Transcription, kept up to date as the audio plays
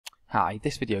Hi,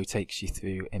 this video takes you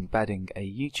through embedding a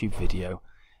YouTube video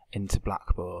into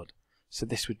Blackboard. So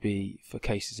this would be for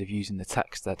cases of using the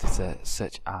text editor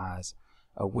such as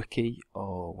a wiki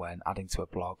or when adding to a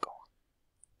blog.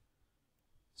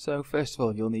 So first of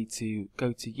all, you'll need to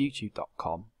go to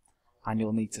youtube.com and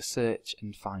you'll need to search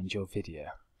and find your video.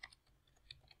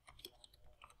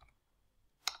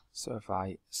 So if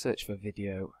I search for a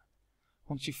video,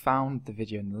 once you've found the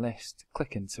video in the list,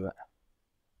 click into it.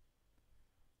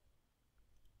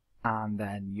 And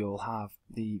then you'll have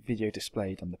the video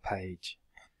displayed on the page.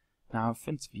 Now in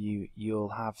front of you, you'll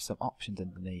have some options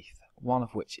underneath, one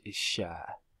of which is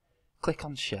share. Click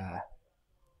on share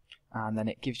and then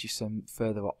it gives you some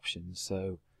further options.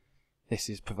 So this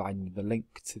is providing the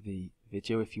link to the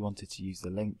video. If you wanted to use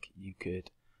the link, you could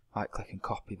right click and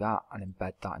copy that and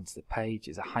embed that into the page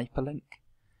as a hyperlink,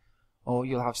 or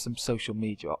you'll have some social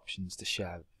media options to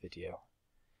share the video.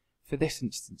 For this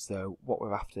instance though, what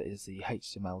we're after is the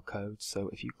HTML code, so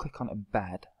if you click on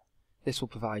embed, this will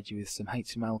provide you with some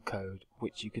HTML code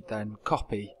which you could then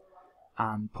copy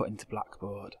and put into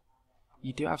Blackboard.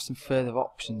 You do have some further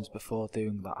options before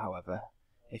doing that, however.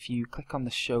 If you click on the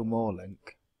show more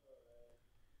link,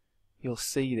 you'll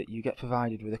see that you get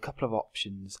provided with a couple of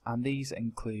options, and these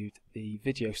include the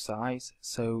video size,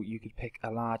 so you could pick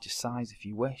a larger size if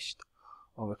you wished,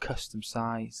 or a custom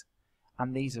size.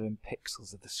 And these are in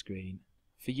pixels of the screen.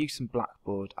 For use in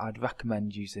Blackboard, I'd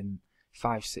recommend using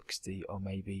 560 or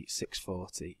maybe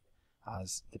 640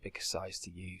 as the biggest size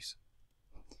to use.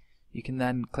 You can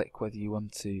then click whether you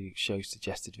want to show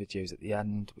suggested videos at the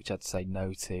end, which I'd say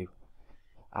no to.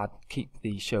 I'd keep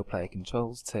the show player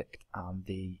controls ticked and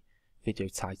the video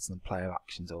title and player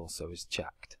actions also is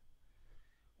checked.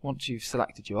 Once you've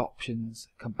selected your options,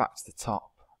 come back to the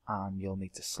top and you'll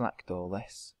need to select all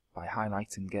this by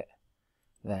highlighting it,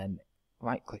 then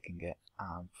right clicking it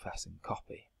and pressing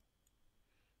copy.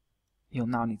 You'll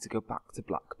now need to go back to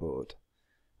Blackboard,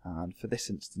 and for this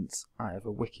instance I have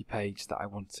a wiki page that I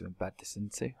want to embed this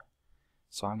into,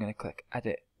 so I'm going to click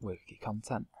edit wiki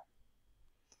content,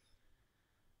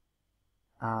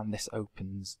 and this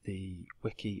opens the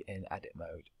wiki in edit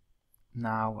mode.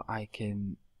 Now I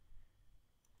can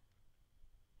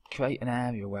create an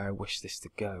area where I wish this to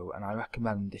go, and I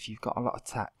recommend, if you've got a lot of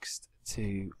text,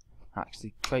 to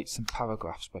actually create some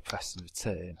paragraphs by pressing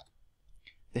return.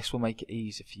 This will make it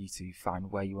easier for you to find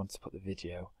where you want to put the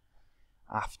video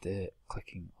after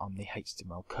clicking on the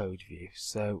HTML code view.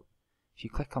 So if you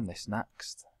click on this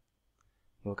next,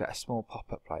 you'll get a small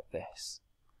pop-up like this.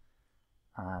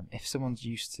 If someone's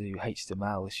used to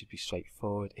HTML, this should be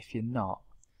straightforward. If you're not,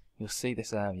 you'll see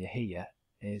this area here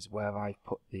is where I've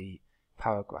put the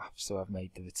paragraph, so I've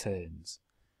made the returns.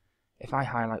 If I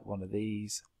highlight one of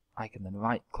these, I can then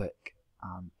right click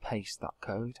and paste that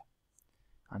code,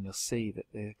 and you'll see that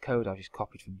the code I've just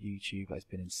copied from YouTube has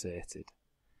been inserted.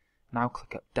 Now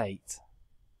click update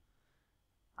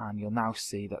and you'll now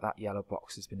see that that yellow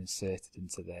box has been inserted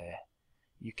into there.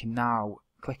 You can now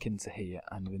click into here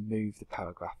and remove the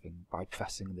paragraphing by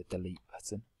pressing the delete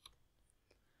button.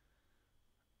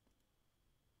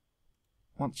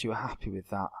 Once you are happy with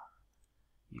that,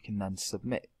 you can then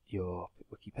submit your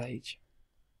wiki page.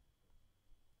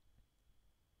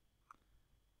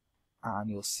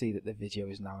 And you'll see that the video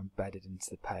is now embedded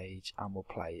into the page and will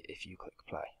play if you click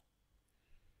play.